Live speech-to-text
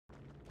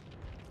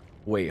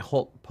Wait,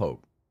 hold,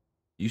 Pope.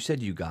 You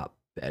said you got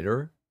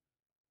better?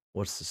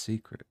 What's the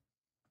secret?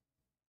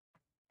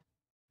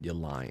 You're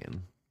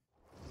lying.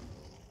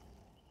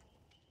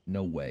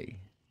 No way.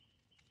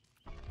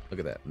 Look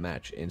at that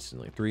match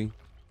instantly. 3,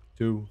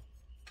 2,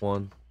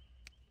 1.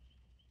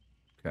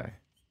 Okay.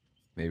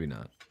 Maybe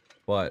not.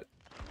 But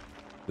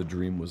the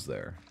dream was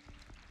there.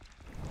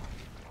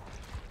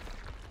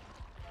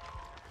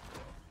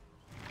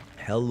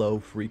 Hello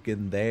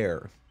freaking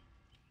there.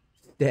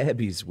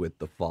 Stabby's with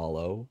the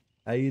follow.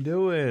 How you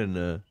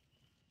doing?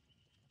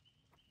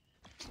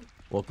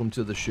 Welcome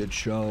to the shit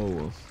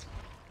show.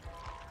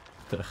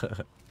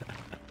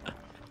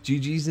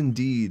 GG's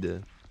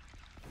indeed.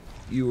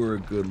 You were a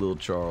good little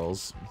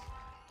Charles.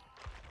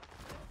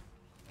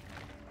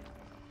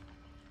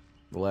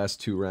 The last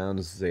 2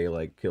 rounds, they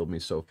like killed me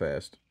so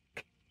fast.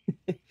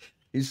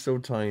 He's so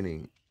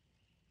tiny.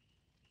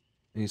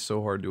 He's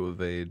so hard to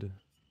evade.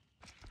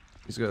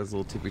 He's got his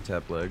little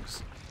tippy-tap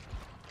legs.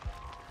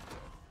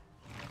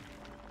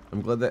 I'm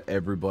glad that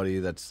everybody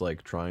that's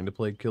like trying to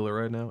play killer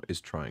right now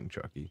is trying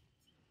Chucky.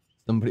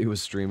 Somebody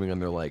was streaming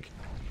and they're like,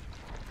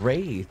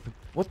 Wraith,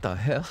 what the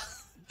hell?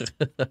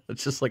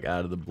 It's just like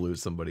out of the blue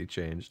somebody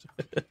changed.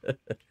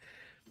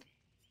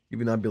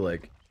 Even I'd be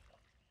like,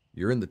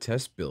 you're in the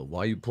test build,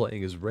 why are you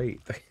playing as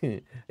Wraith?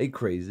 Hey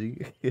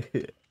crazy.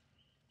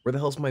 Where the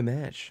hell's my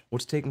match?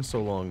 What's taking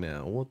so long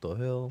now? What the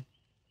hell?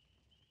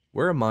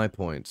 Where are my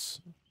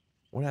points?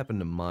 What happened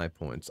to my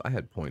points? I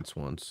had points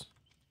once.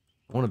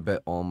 I want to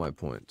bet all my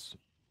points.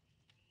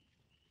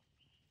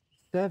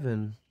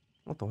 7?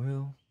 What the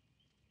hell?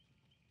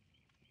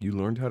 You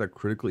learned how to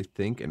critically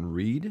think and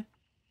read?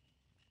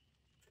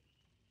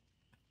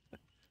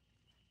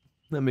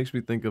 That makes me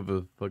think of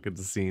a fucking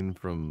scene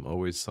from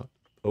Always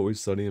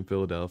Sunny in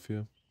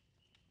Philadelphia.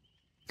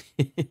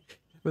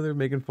 Where they're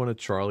making fun of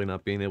Charlie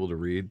not being able to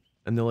read.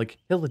 And they're like,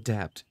 he'll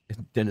adapt.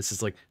 And Dennis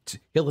is like,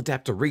 he'll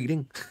adapt to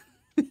reading?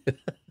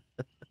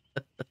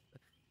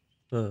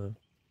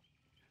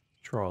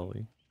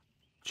 Charlie.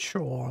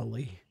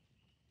 Charlie.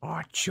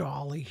 Oh,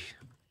 Charlie.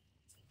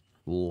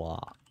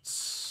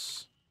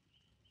 Lots.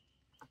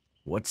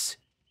 What's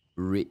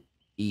read?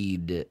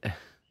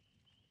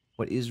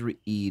 What is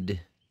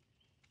read?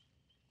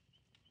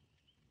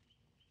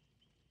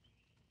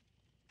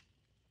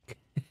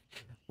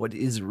 What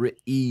is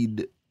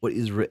read? What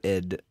is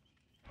read?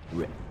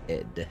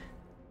 Read.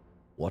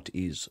 What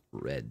is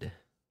red?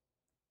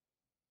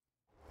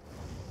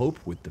 Hope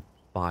with the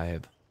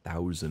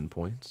 5,000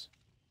 points.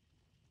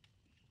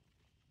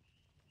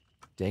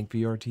 Dank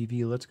VR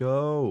TV, let's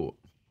go.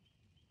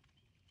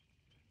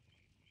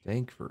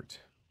 Dankford,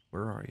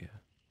 where are you?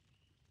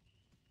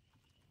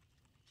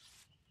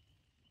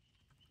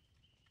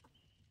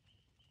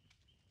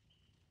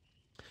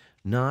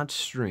 Not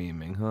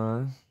streaming,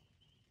 huh?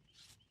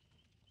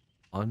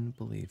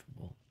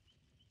 Unbelievable.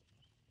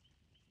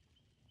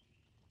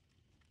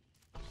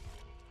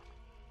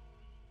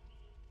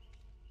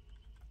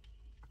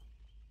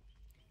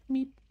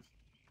 Meep.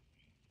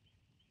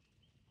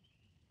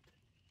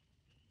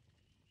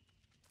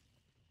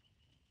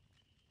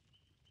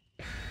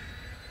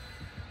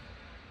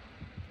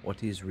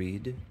 What is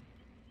read?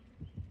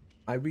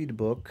 I read a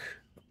book.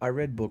 I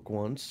read book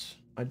once.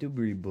 I do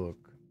read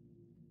book.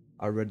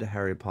 I read the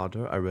Harry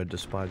Potter. I read the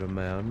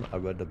Spider-Man. I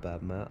read the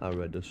Batman. I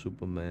read the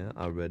Superman.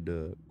 I read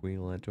the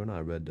Green Lantern. I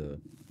read the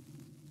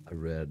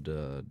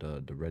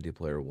Ready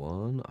Player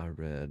One. I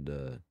read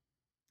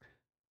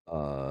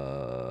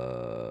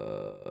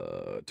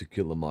To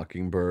Kill a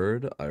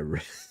Mockingbird. I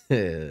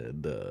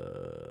read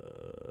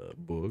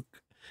book.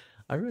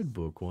 I read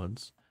book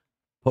once.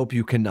 Hope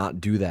you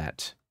cannot do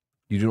that.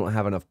 You don't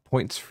have enough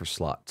points for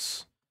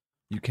slots.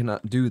 You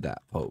cannot do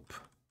that, Pope.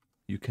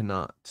 You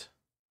cannot.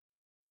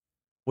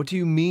 What do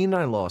you mean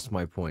I lost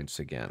my points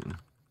again?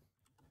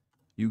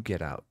 You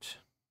get out.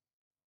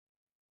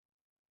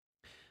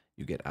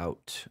 You get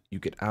out. You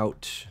get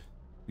out.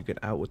 You get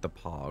out with the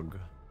pog.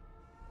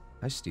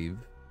 Hi, Steve.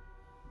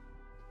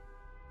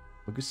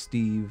 Look at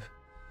Steve.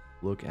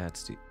 Look at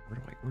Steve.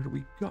 Where do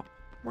we go?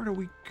 Where do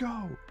we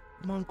go?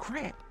 I'm on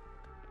crap.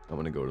 I'm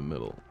gonna go to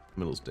middle.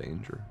 Middle's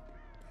danger.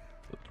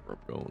 That's where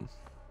I'm going.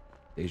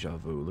 Deja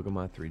vu. Look at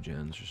my 3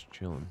 gens just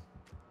chilling.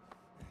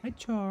 Hi,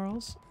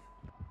 Charles.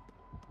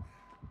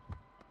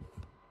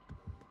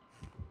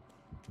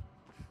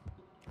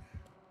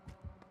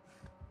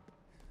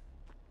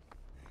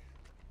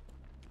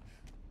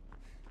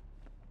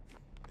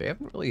 They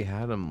haven't really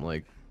had them,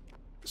 like,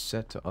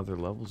 set to other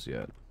levels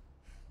yet.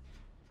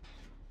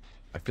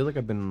 I feel like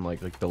I've been,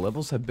 like the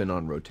levels have been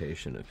on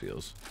rotation, it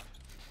feels.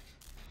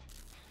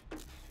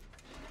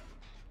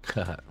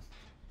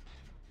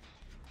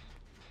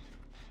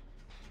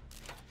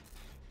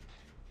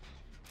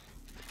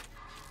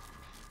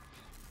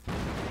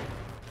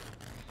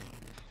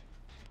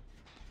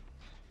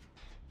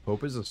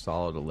 Hope is a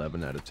solid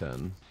 11 out of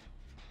 10.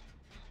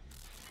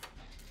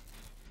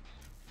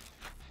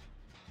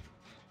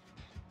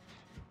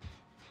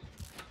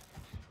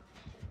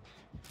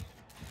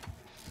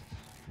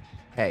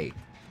 Hey,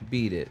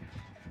 beat it.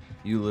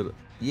 You little...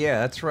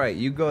 Yeah, that's right.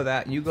 You go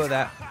that. You go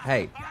that.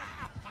 Hey,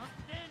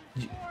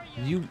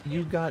 you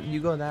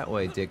go that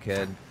way,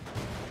 dickhead.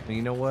 And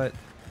you know what?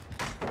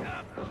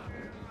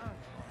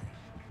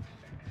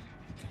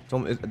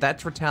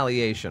 That's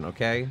retaliation,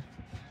 okay?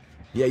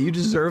 Yeah, you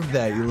deserve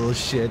that, you little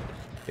shit.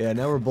 Yeah,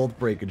 now we're both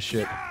breaking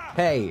shit.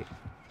 Hey,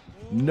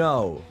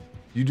 no,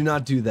 you do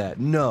not do that.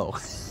 No,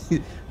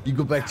 you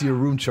go back to your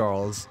room,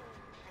 Charles.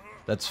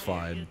 That's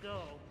fine.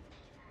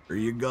 There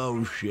you go,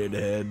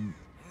 shithead.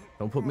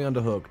 Don't put me on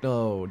the hook.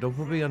 No, don't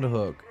put me on the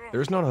hook.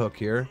 There's not a hook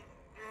here.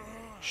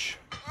 Shh.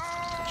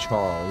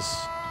 Charles.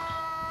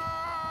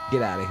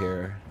 Get out of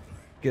here.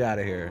 Get out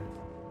of here.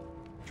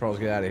 Charles,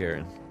 get out of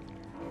here.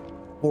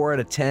 4 out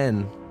of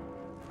 10.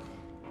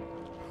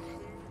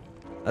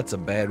 That's a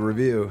bad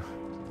review.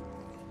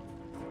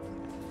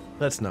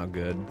 That's not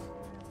good.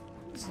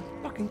 This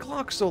fucking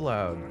clock's so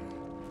loud.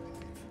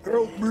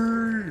 Help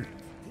me!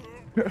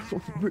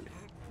 Help me!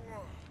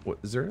 What,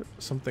 is there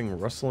something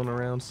rustling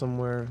around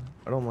somewhere?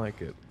 I don't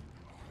like it.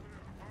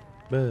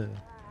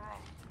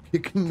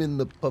 Kick him in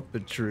the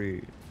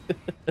puppetry.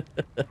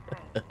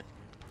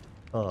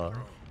 What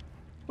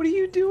are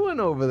you doing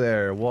over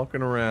there?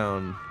 Walking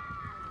around?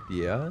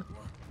 Yeah?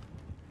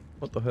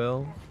 What the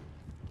hell?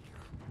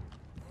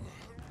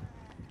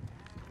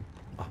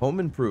 A home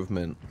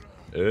improvement.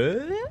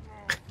 Could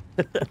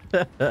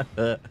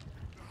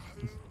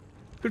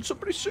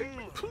somebody save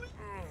me, please?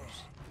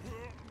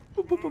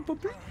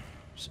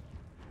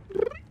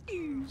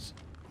 Please.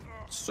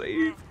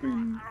 Save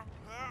me.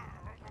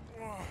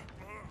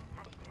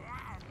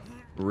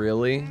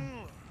 Really?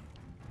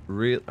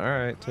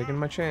 Alright, taking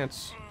my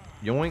chance.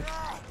 Yoink.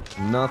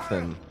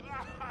 Nothing.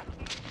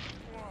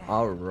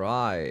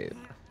 Alright.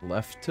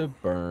 Left to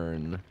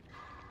burn.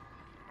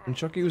 And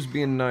Chucky was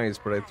being nice,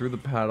 but I threw the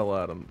paddle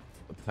at him.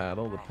 The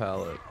paddle? The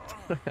pallet.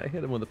 I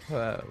hit him with a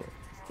paddle.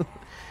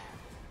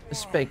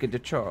 Spank it to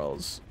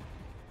Charles.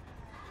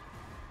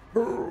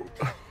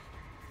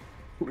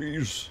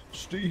 Please,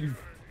 Steve.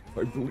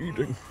 I'm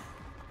bleeding.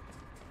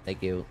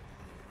 Thank you.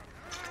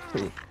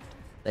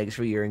 Thanks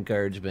for your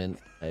encouragement.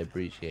 I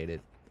appreciate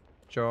it.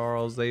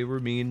 Charles, they were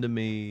mean to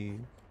me.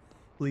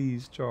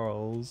 Please,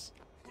 Charles.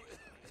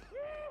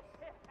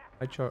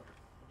 Hi,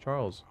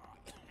 Charles.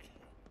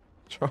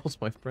 Charles,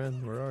 my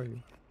friend, where are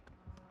you?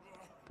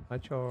 Hi,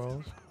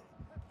 Charles.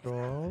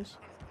 Charles?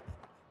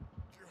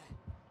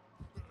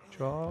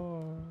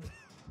 Charles?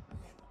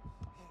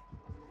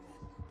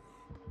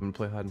 I'm gonna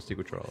play hide and seek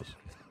with Charles.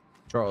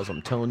 Charles,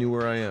 I'm telling you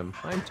where I am.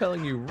 I'm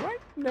telling you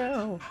right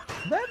now,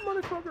 that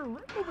motherfucker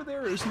right over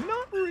there is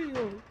not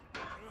real.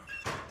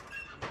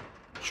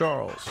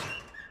 Charles.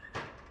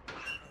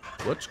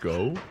 Let's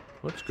go.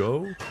 Let's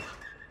go.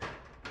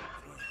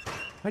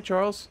 Hi,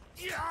 Charles.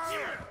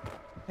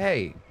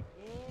 Hey.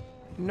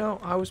 No,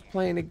 I was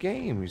playing a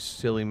game, you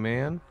silly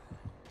man.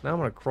 Now I'm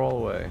gonna crawl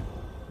away.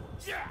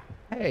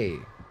 Hey.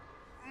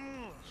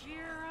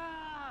 Cheer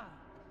up.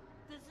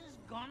 This is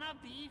gonna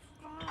be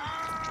fun.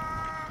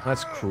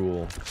 That's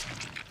cruel.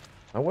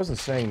 I wasn't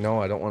saying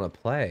no, I don't want to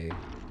play.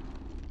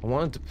 I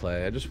wanted to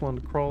play, I just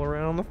wanted to crawl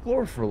around on the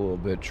floor for a little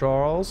bit,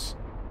 Charles.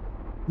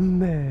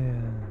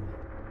 Man.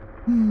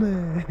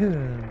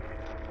 Man.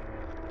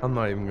 I'm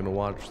not even gonna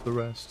watch the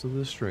rest of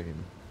the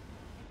stream.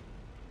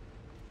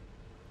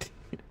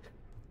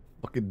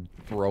 Fucking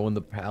throwing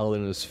the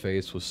pallet in his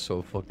face was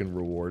so fucking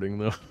rewarding,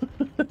 though.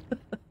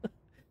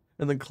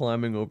 And then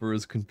climbing over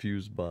his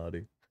confused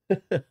body.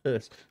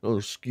 Oh,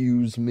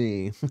 excuse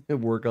me.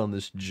 Work on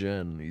this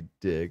gen, you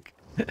dick.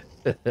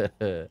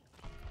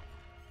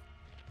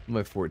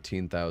 My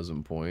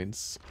 14,000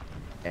 points.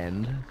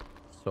 And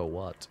so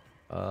what?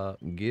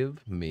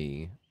 Give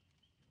me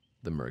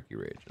the Murky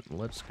Region.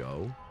 Let's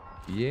go.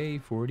 Yay,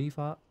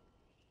 45.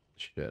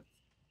 Shit.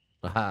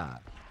 Aha.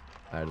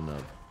 I had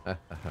enough.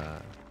 Haha.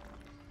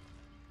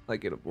 I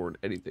can afford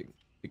anything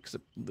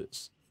except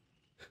this.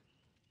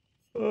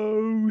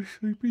 Oh,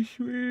 sleepy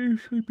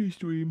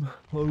stream.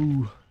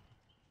 Oh.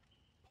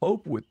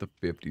 Pope with the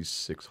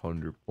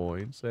 5,600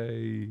 points.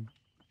 Hey.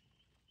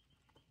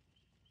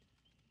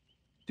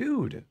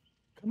 Dude,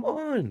 come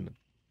on.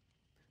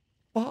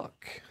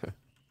 Fuck.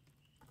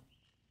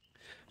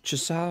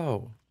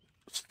 Chisao.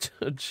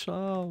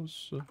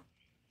 Chaos.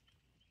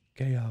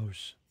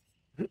 Chaos.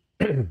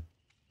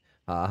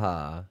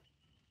 Haha.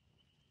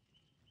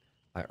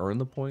 I earn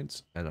the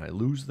points and I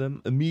lose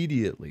them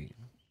immediately.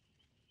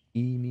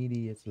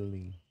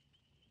 Immediately.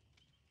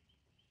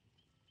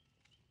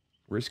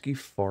 Risky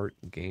fart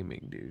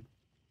gaming, dude.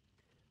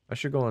 I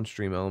should go on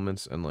Stream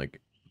Elements and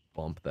like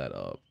bump that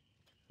up.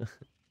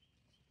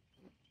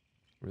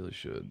 Really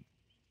should.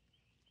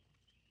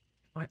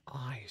 My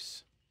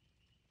eyes.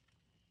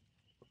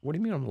 What do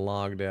you mean I'm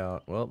logged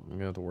out? Well, I'm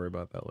gonna have to worry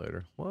about that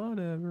later.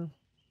 Whatever.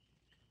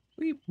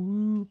 Weep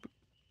whoop.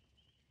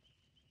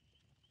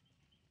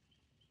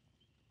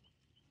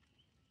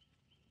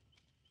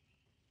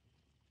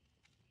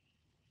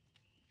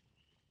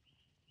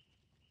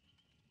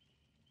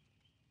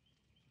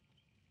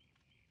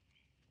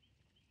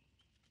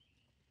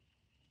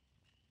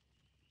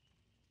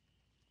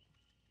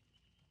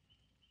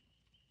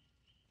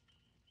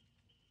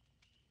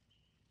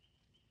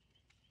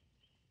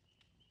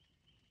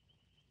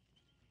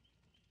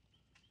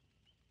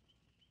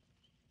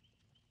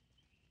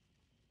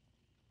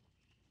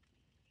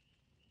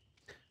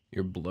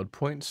 Your blood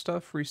point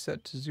stuff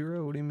reset to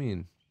 0? What do you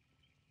mean?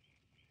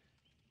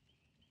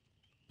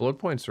 Blood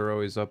points are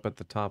always up at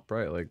the top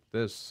right, like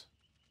this.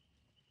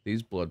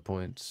 These blood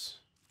points.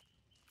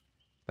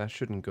 That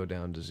shouldn't go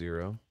down to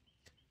 0.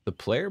 The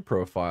player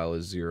profile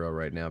is 0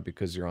 right now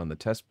because you're on the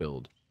test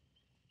build.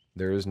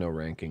 There is no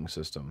ranking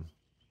system.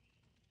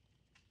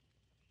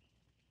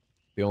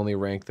 The only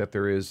rank that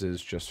there is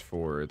just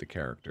for the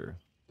character,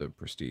 the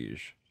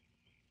prestige.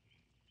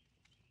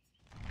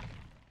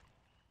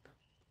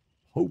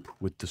 Hope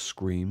with the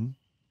scream.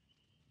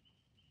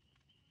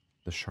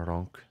 The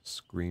Charonk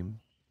scream.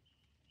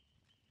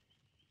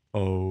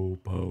 Oh,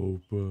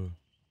 Pope.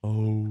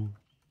 Oh.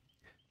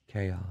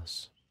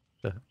 Chaos.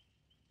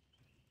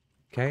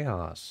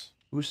 Chaos.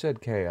 Who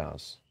said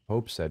chaos?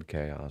 Pope said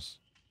chaos.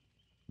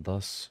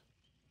 Thus,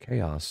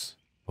 chaos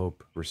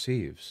Pope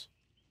receives.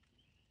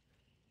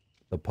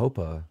 The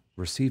Popa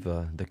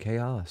receiva the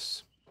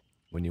chaos.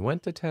 When you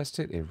went to test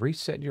it, it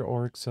reset your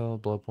auric cell,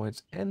 blood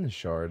points, and the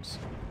shards.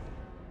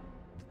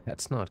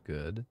 That's not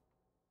good.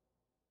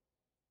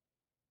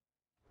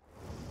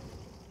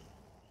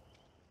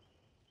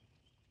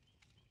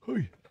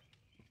 Hey.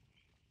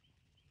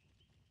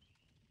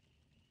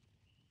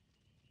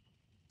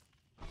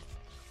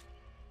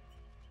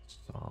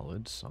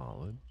 Solid,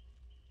 solid.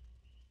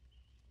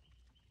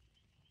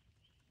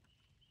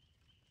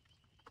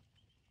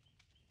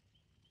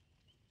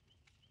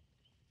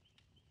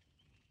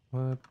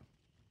 What?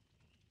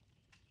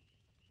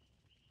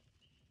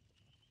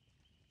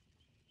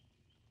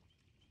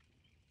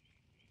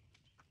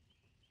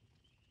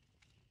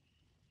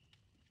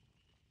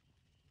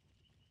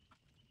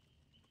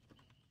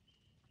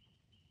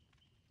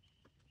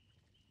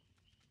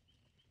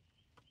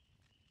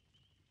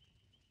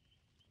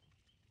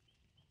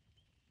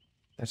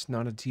 That's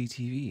not a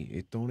TTV.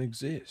 It don't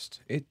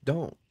exist. It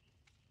don't.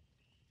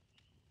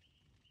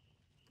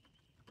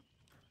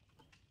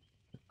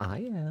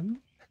 I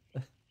am.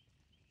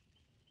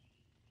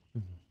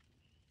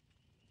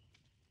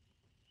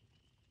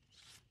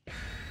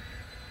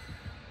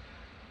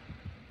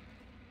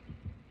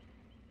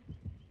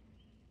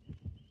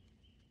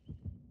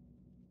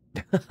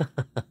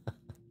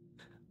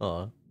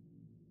 Aw.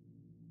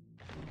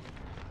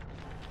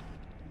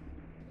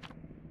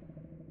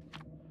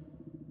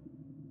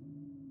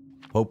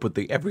 Hope with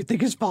the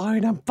everything is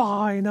fine, I'm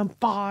fine, I'm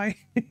fine.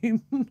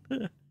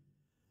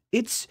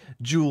 It's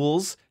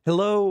Jules.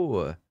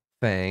 Hello,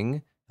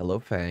 Fang. Hello,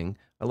 Fang.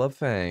 I love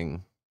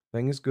Fang.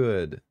 Fang is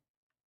good.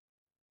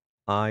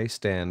 I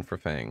stand for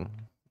Fang.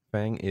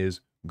 Fang is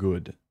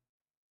good.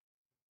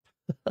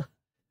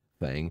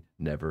 Fang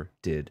never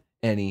did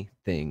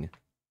anything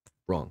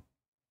wrong.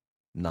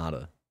 Not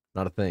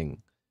a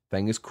thing.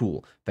 Fang is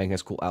cool. Fang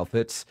has cool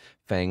outfits.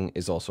 Fang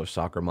is also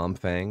soccer mom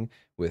Fang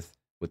with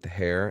the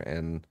hair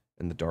and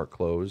the dark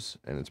clothes,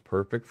 and it's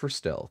perfect for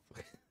stealth.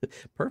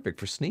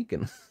 Perfect for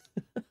sneaking.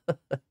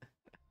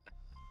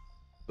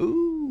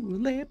 Ooh,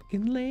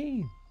 Lampkin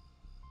Lane.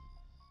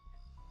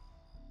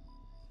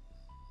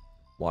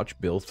 Watch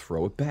Bill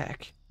throw it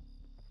back.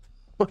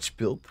 Watch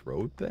Bill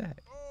throw it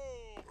back.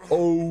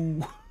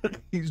 Oh,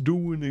 he's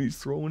doing it. He's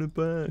throwing it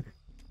back.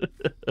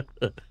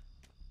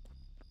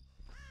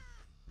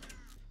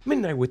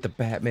 Midnight with the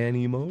Batman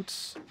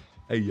emotes.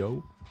 Hey,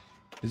 yo.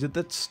 Is it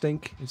that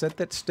stink? Is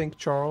that stink,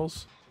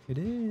 Charles? It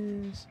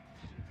is.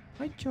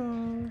 Hi,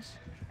 Charles.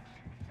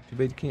 Too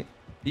bad you can't.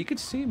 You could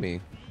see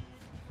me.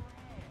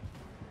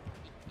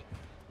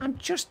 I'm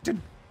just a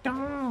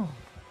doll.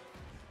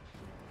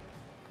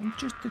 I'm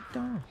just a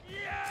doll.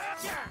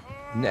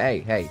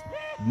 Hey.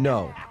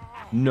 No.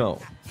 No.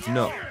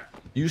 No.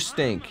 You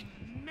stink.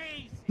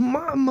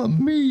 Mamma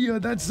mia,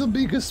 that's the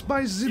biggest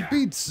spicy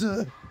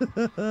pizza.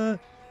 I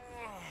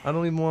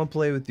don't even want to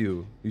play with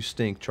you. You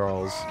stink,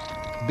 Charles.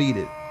 Beat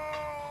it.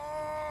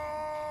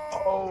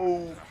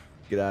 Oh.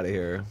 Get out of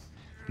here.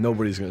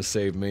 Nobody's gonna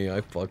save me.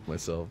 I fucked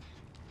myself.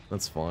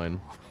 That's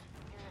fine.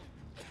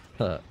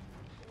 Huh.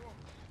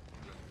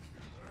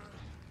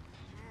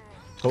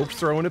 Hope's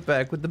throwing it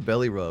back with the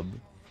belly rub.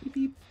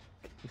 Beep,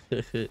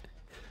 beep.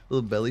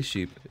 Little belly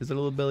sheep. Is it a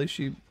little belly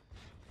sheep?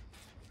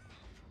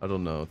 I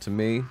don't know. To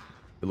me,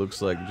 it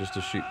looks like just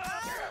a sheep.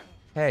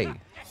 Hey,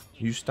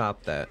 you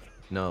stop that.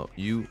 No,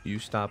 you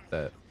stop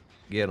that.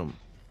 Get him.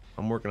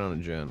 I'm working on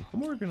it, Jen.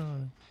 I'm working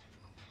on it.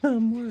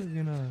 I'm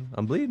working on it.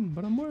 I'm bleeding,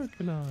 but I'm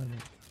working on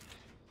it.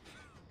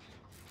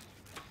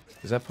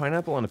 Is that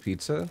pineapple on a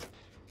pizza?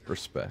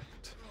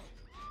 Respect.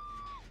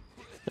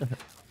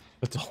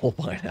 It's a whole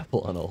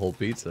pineapple on a whole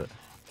pizza.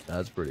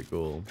 That's pretty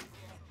cool.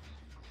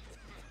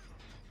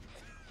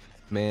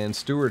 Man,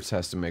 Stewart's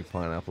has to make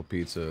pineapple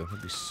pizza.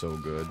 That'd be so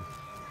good.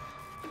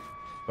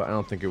 But I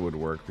don't think it would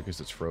work because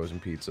it's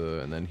frozen pizza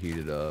and then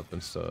heated up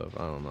and stuff.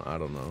 I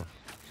don't know.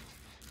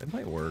 It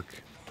might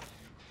work.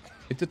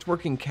 It's a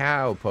twerking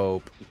cow,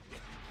 Pope.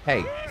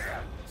 Hey.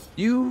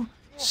 You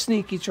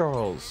sneaky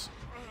Charles.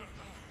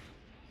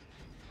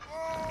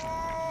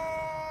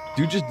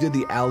 Dude just did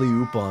the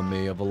alley-oop on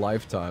me of a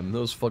lifetime. That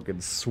was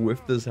fucking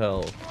swift as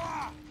hell.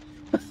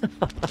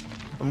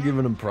 I'm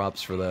giving him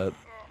props for that.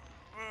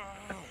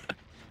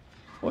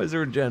 Why is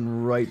there a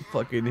gen right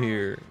fucking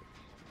here?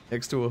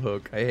 Next to a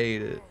hook. I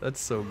hate it. That's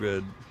so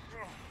good.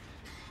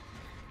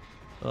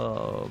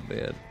 Oh,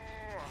 man.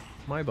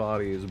 My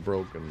body is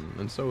broken,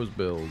 and so is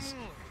Bill's.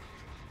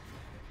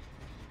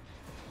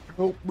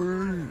 Help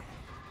me!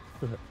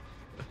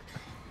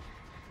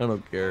 I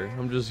don't care.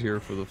 I'm just here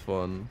for the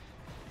fun.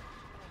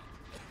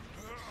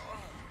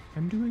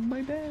 I'm doing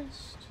my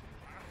best.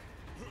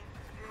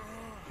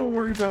 Don't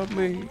worry about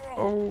me.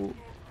 Oh.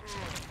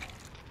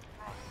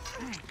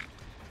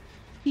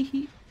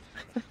 Hee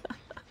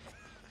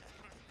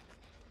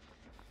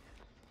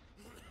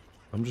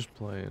I'm just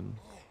playing.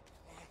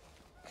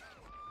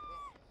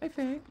 Hi,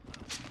 Faye.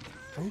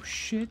 Oh,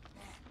 shit.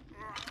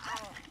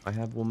 I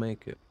will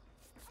make it.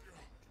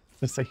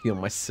 Unless I heal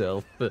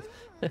myself.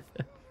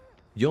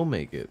 You'll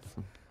make it.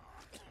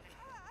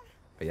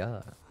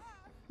 Yeah.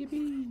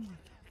 Yippee.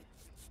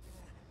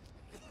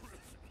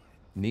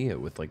 Nia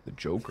with like the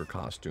Joker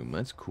costume.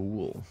 That's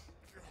cool.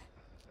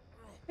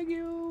 Thank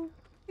you.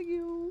 Thank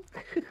you.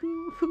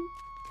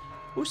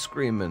 Who's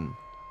screaming?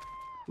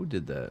 Who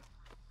did that?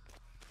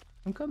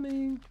 I'm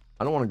coming.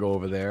 I don't want to go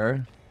over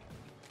there.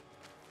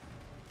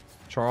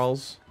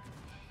 Charles.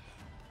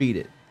 Beat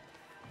it.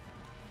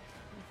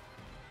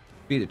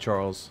 Beat it,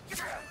 Charles.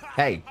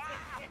 Hey.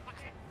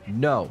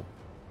 No.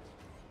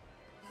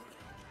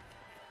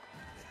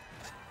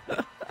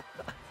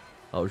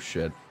 Oh,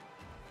 shit.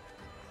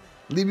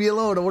 Leave me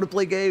alone. I want to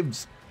play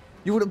games.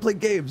 You want to play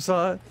games,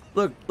 huh?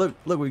 Look, look,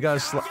 look. We got to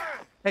slide.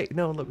 Hey,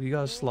 no, look. We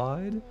got to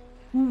slide.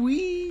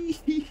 Wee.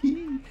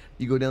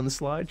 You go down the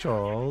slide,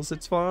 Charles.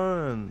 It's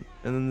fun.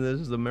 And then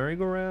there's the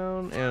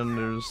merry-go-round, and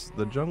there's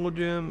the jungle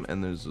gym,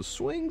 and there's the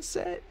swing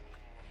set.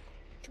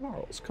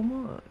 Charles, come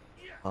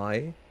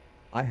on.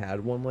 I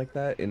had one like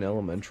that in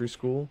elementary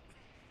school.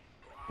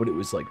 But it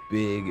was like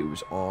big, it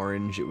was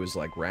orange, it was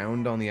like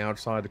round on the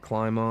outside to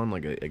climb on,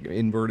 like an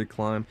inverted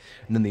climb.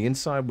 And then the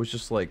inside was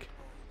just like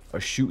a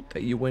chute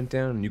that you went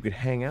down and you could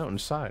hang out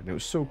inside. And it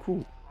was so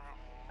cool.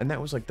 And that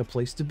was like the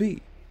place to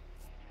be.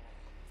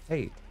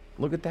 Hey,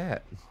 look at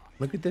that.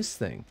 Look at this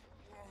thing.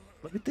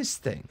 Look at this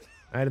thing.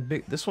 I had a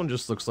big, this one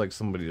just looks like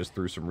somebody just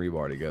threw some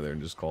rebar together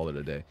and just called it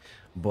a day.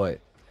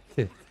 But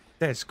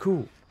that's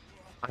cool.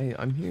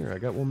 I'm here. I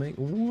got one make.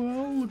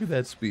 Whoa, look at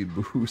that speed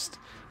boost.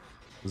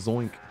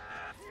 Zoink.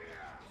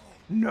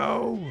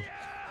 No!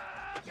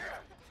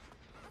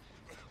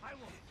 I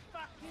will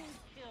fucking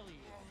kill you.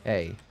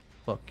 Hey,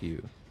 fuck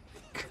you.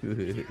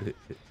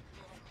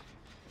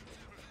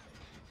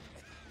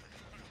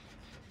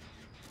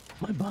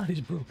 My body's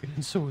broken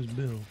and so is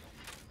Bill.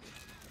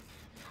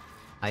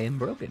 I am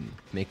broken,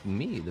 making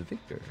me the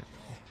victor.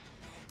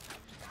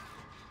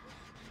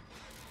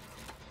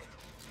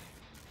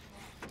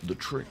 The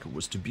trick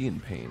was to be in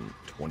pain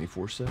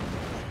 24/7.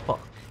 Fuck.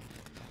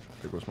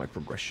 There goes my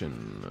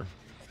progression.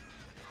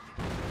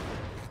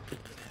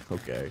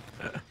 Okay.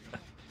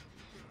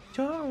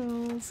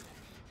 Charles.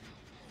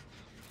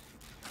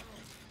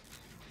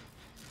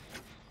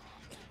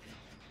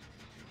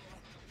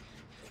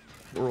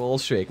 We're all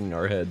shaking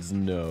our heads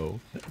no.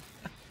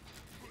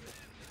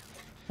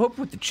 Hope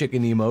with the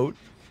chicken emote.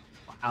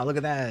 Wow, look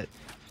at that.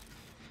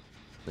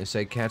 They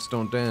say cats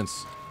don't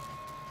dance.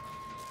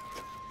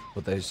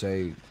 But they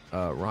say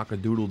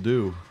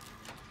rock-a-doodle-doo.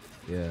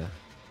 Yeah.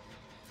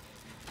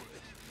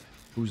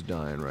 Who's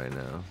dying right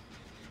now?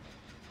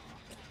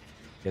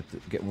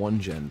 Get one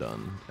gen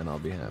done, and I'll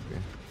be happy.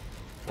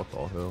 What the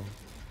hell?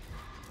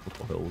 What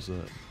the hell was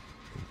that?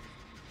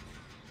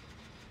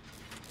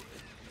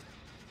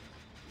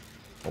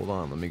 Hold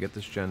on, let me get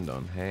this gen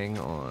done. Hang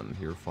on,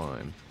 you're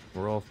fine.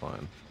 We're all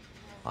fine.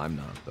 I'm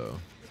not, though.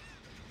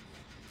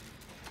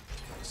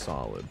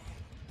 Solid.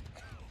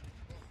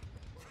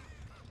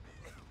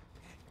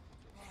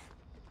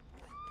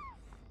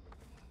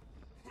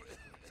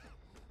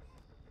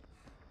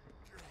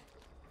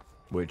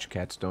 Which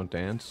cats don't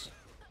dance?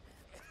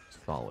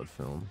 Solid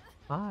film.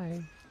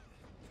 Hi.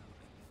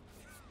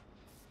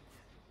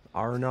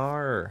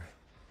 Arnar.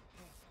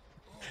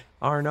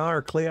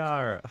 Arnar,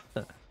 clear.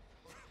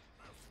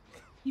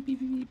 Beep, beep,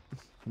 beep, beep.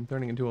 I'm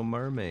turning into a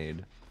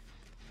mermaid.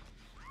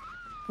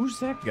 Who's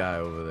that guy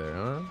over there,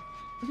 huh?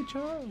 Look at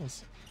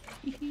Charles.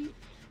 Something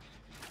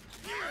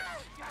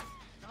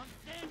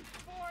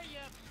for you,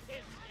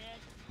 pisshead.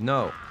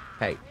 No.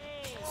 Hey.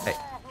 Hey.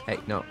 Hey,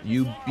 no.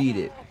 You beat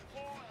it.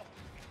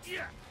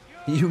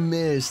 You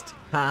missed.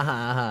 Ha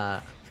ha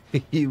ha.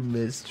 You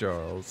missed,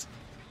 Charles.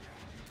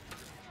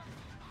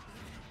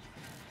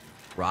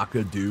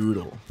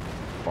 Rock-a-doodle.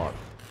 Fuck.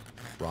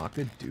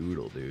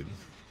 Rock-a-doodle, dude.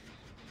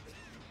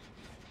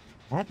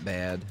 That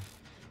bad.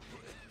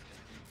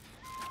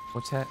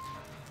 What's that?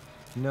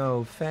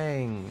 No,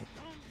 Fang.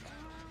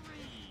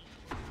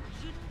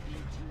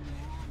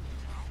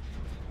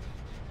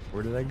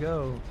 Where did I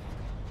go?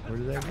 Where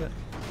did I go?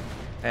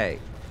 Hey.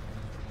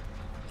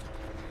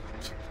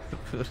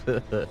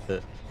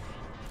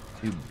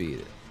 You beat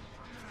it.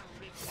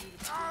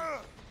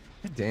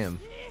 God damn.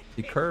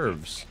 He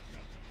curves.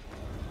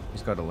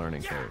 He's got a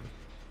learning curve.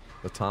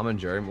 The Tom and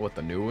Jerry, what,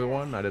 the newer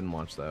one? I didn't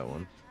watch that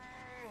one.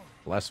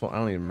 Last one, I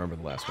don't even remember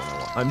the last one I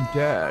watched. I'm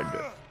dead.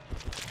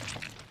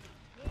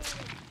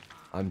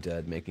 I'm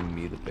dead, making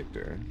me the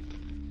victor.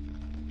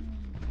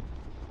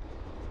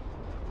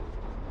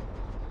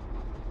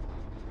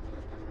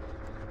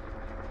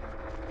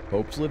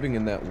 Pope's living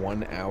in that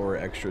 1 hour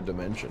extra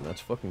dimension. That's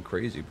fucking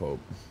crazy, Pope.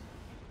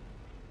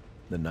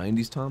 The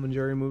 90s Tom and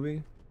Jerry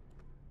movie?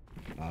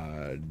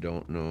 I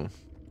don't know.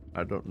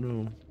 I don't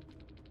know.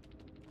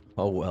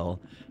 Oh well.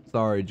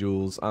 Sorry,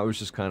 Jules. I was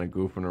just kind of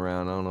goofing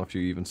around. I don't know if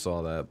you even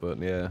saw that, but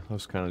yeah, I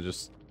was kind of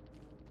just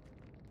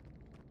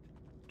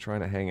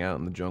trying to hang out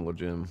in the jungle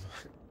gym.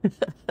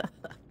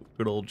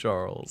 Good old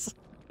Charles.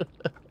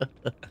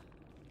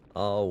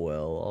 Oh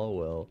well, oh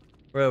well.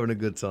 We're having a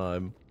good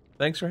time.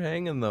 Thanks for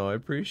hanging though, I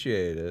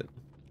appreciate it.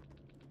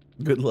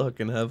 Good luck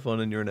and have fun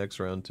in your next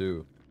round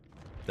too.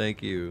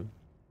 Thank you.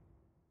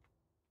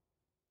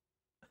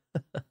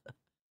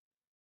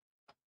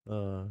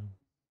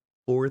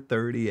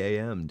 4:30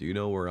 a.m. Do you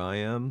know where I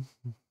am?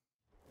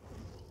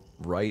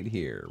 Right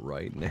here,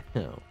 right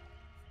now.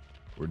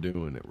 We're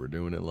doing it. We're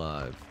doing it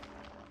live.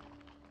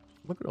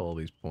 Look at all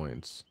these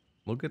points.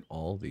 Look at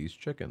all these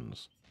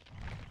chickens.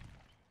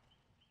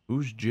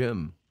 Who's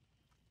Jim?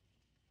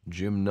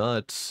 Jim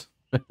Nuts.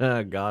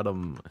 Got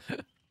him.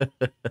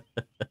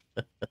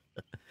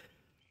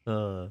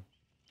 Who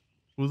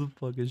the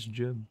fuck is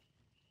Jim?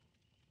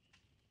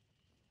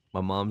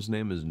 My mom's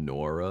name is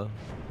Nora.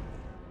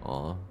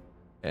 Aw.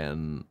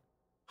 And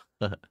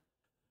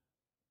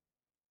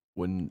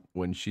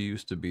when she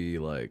used to be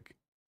like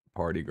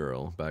party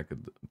girl back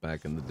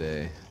in the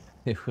day,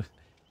 it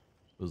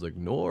was like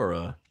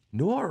Nora,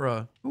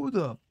 who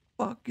the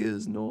fuck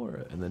is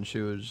Nora? And then she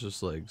would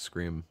just like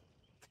scream,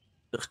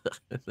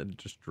 and then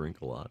just drink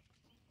a lot.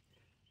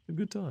 A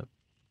good time.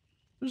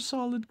 It was a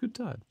solid good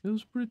time. It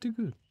was pretty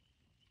good.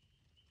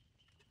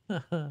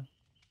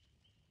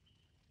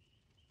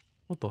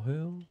 What the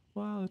hell?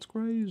 Wow, that's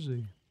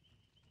crazy.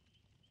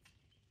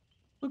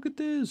 Look at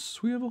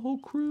this. We have a whole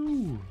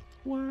crew.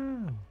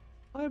 Wow.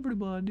 Hi,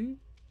 everybody.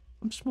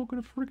 I'm smoking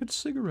a freaking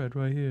cigarette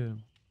right here.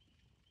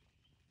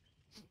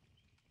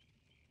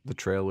 The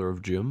trailer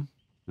of Jim?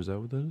 Is that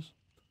what that is?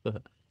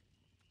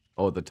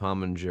 Oh, the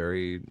Tom and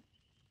Jerry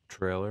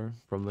trailer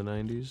from the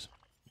 90s?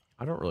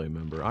 I don't really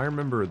remember. I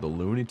remember the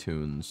Looney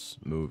Tunes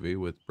movie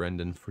with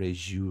Brendan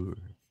Fraser.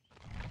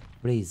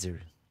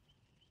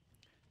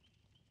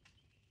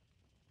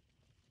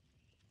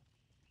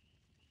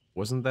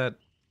 Wasn't that...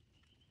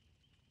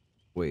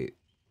 Wait.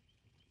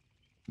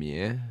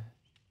 Yeah?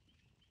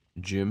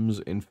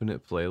 Jim's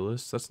Infinite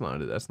Playlist? That's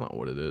not it. That's not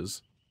what it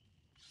is.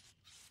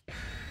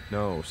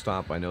 No,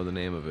 stop. I know the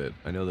name of it.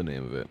 I know the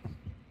name of it.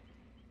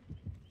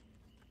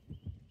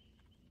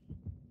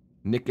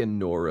 Nick and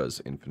Nora's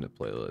Infinite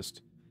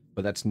Playlist.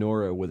 But that's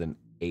Nora with an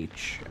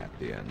H at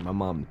the end. My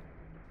mom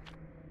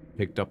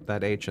picked up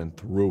that H and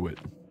threw it.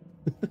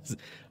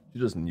 She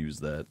doesn't use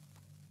that.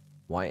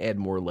 Why add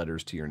more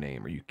letters to your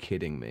name? Are you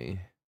kidding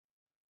me?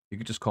 You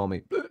could just call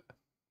me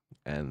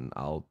and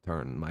I'll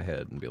turn my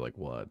head and be like,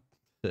 what?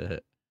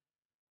 You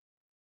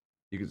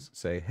could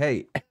say,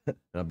 hey, and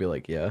I'll be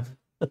like, yeah.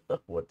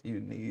 What do you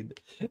need?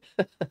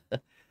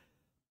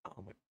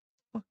 Oh, my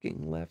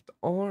fucking left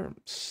arm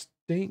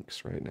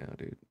stinks right now,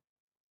 dude.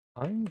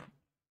 I'm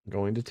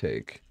going to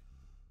take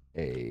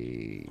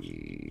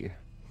a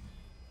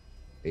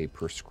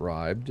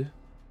prescribed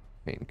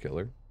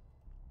painkiller.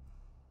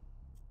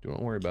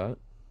 Don't worry about it.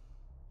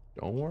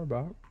 Don't worry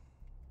about it.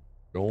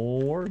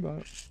 Don't worry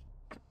about it.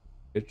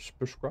 It's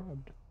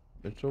prescribed.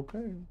 It's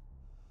okay.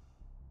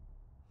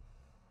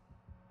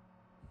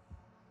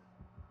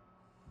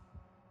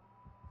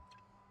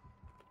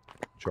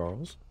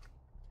 Charles?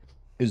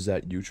 Is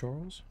that you,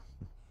 Charles?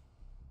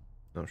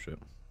 Oh, shit.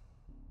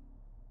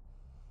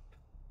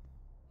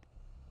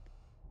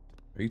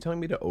 Are you telling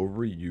me to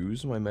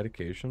overuse my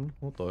medication?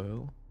 What the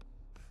hell?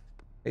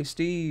 Hey,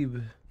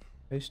 Steve.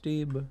 Hey,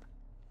 Steve.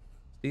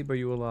 Steve, are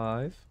you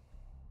alive?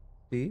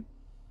 Steve?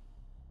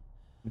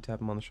 Let me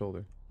tap him on the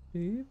shoulder.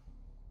 Steve?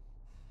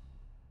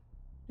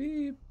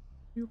 Steve?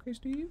 You okay,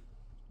 Steve?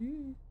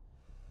 Steve?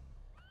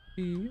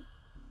 Steve?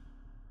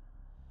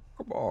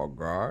 Come on,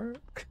 guy.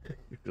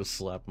 You just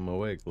slap him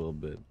awake a little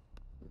bit.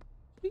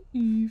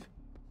 Steve.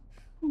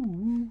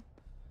 Ooh.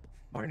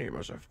 My name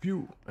is a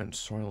few and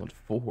silent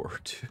 4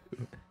 too.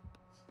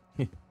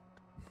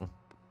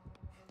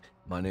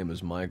 My name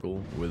is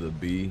Michael with a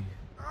B.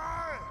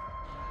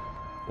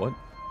 What?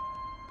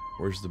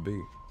 Where's the B?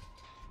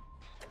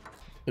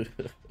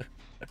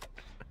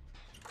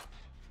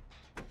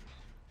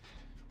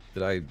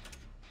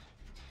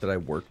 Did I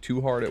work too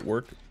hard at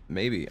work?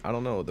 Maybe. I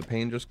don't know. The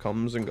pain just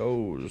comes and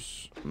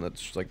goes. And that's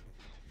just like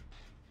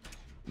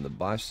in the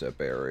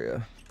bicep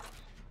area.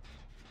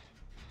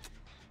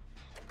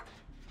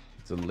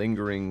 It's a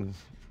lingering,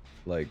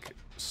 like,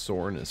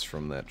 soreness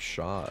from that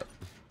shot.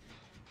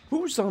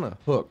 Who's on a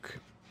hook?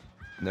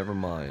 Never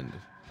mind.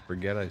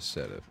 Forget I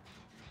said it.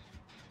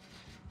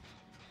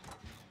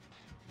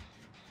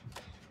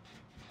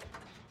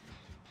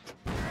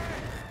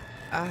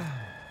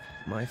 Ah,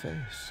 my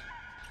face.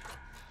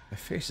 My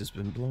face has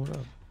been blown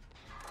up.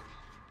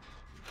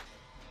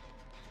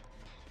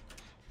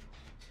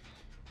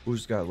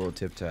 Who's got little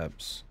tip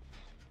taps?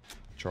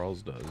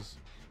 Charles does.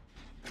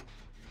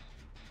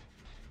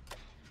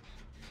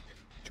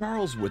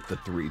 Charles with the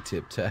 3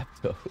 tip tap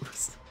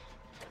toes.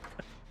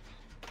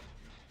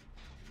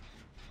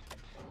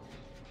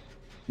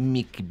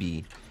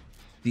 Mickey.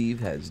 Steve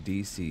has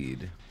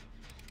DC'd.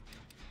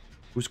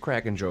 Who's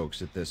cracking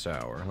jokes at this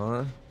hour,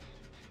 huh?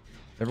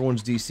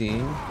 Everyone's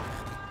DCing?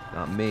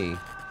 Not me.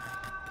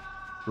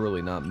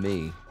 Surely not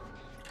me.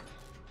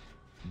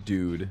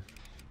 Dude.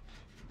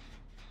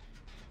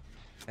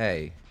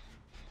 Hey.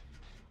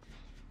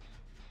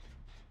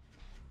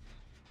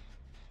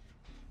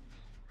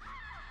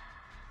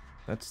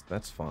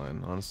 That's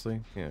fine,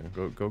 honestly. Yeah,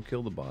 go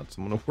kill the bots.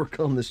 I'm gonna work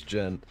on this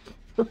gen.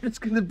 I'm just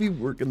gonna be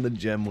working the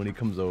gem when he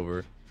comes over.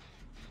 And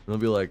I'll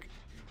be like,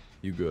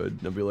 you good?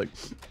 And I'll be like,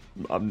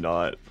 I'm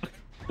not.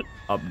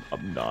 I'm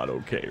not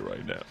okay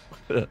right now.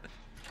 The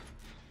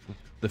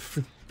f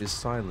is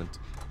silent.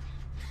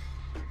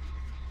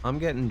 I'm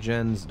getting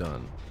gens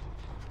done.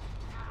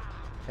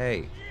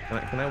 Hey,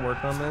 can I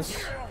work on this?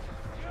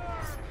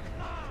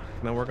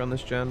 Can I work on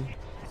this gen?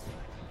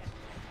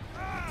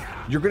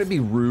 You're gonna be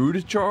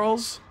rude,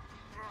 Charles?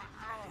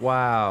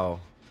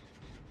 Wow.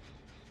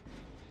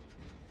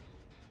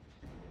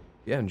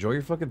 Yeah, enjoy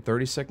your fucking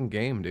 30-second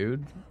game,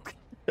 dude.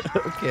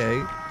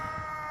 Okay.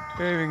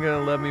 You're even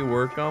gonna let me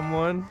work on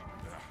one?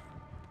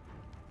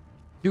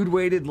 Dude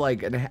waited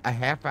like a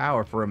half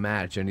hour for a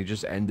match and he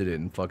just ended it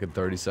in fucking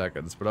 30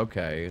 seconds, but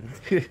okay.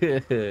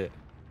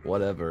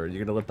 Whatever.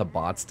 You're gonna let the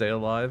bots stay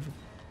alive?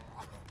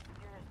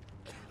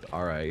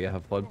 Alright, yeah,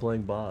 have fun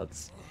playing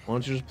bots. Why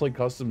don't you just play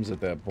customs at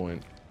that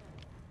point?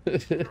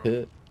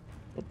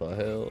 What the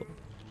hell?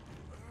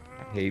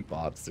 I hate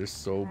bots, they're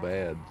so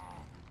bad.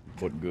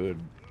 But good.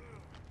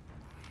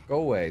 Go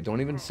away, don't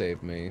even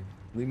save me.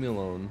 Leave me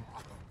alone.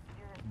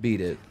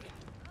 Beat it.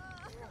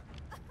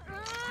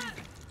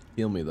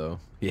 Heal me though.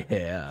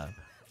 Yeah.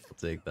 I'll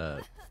take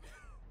that.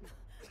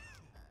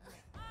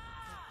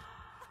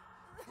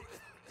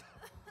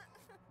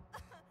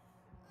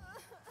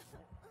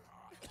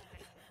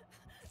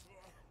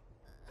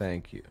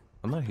 Thank you.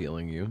 I'm not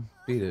healing you.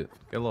 Beat it.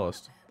 Get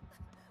lost.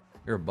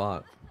 You're a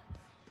bot.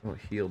 I don't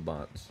heal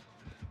bots.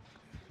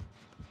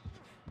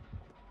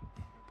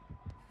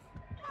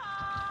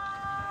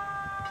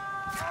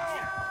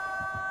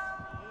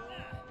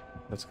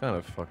 That's kind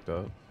of fucked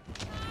up.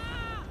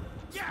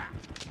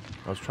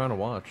 I was trying to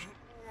watch.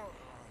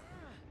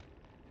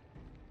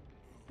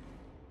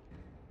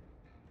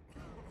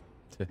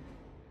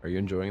 Are you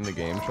enjoying the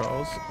game,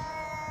 Charles?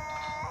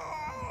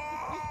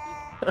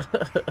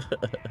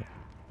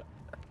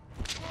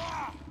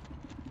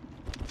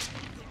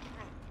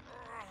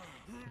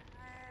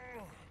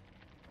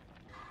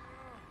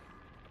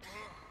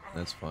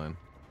 That's fine.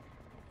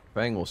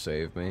 Fang will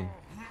save me.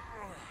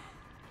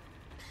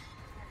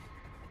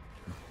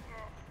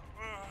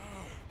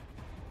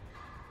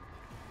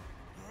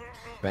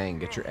 Bang,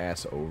 get your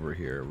ass over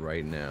here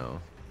right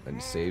now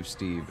and save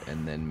Steve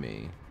and then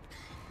me.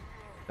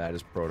 That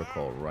is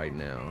protocol right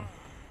now.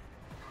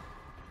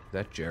 Is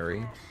that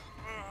Jerry?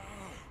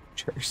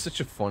 Jerry's such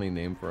a funny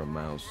name for a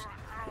mouse.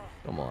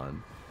 Come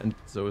on. And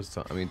so is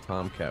Tom. I mean,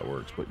 Tomcat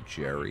works, but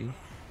Jerry?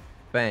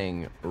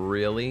 Bang,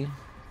 really?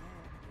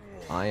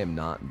 I am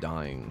not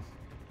dying.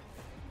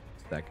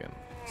 Second.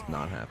 It's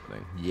not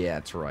happening. Yeah,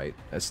 it's right.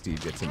 As Steve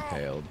gets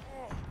impaled.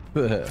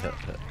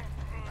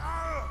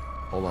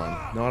 Hold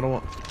on. No, I don't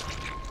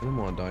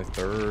want to die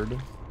third.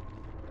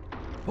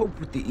 Hope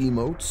with the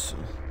emotes.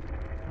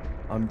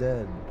 I'm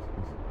dead.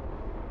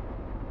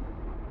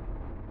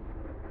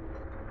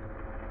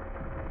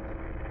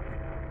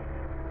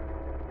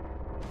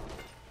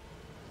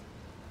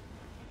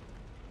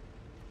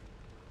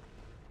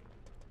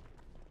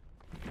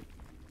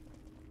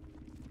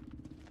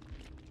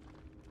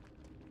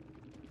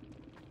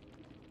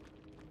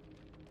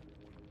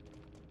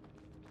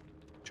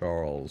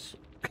 Charles.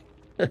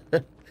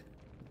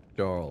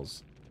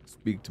 Charles,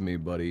 speak to me,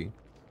 buddy.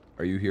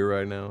 Are you here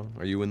right now?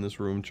 Are you in this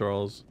room,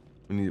 Charles?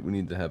 We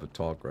need to have a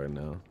talk right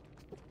now.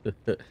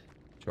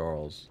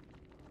 Charles.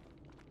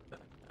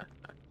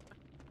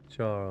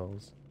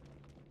 Charles.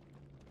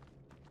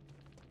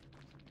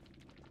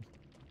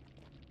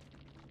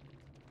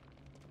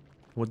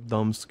 What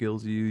dumb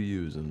skills are you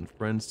using?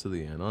 Friends to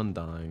the end,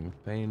 undying,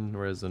 pain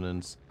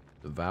resonance,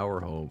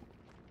 devour hope,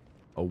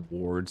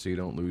 award so you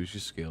don't lose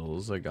your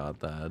skills. I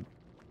got that.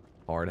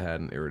 Hard hat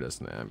and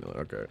iridescent amulet.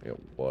 Okay, yeah,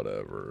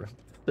 whatever.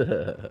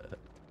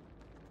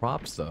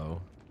 Props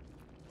though.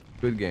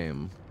 Good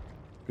game.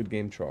 Good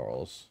game,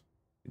 Charles.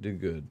 You did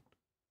good.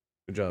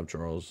 Good job,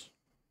 Charles.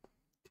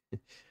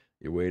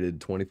 You waited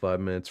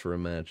 25 minutes for a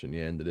match and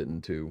you ended it in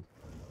 2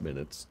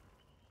 minutes.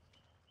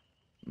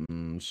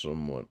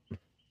 Somewhat.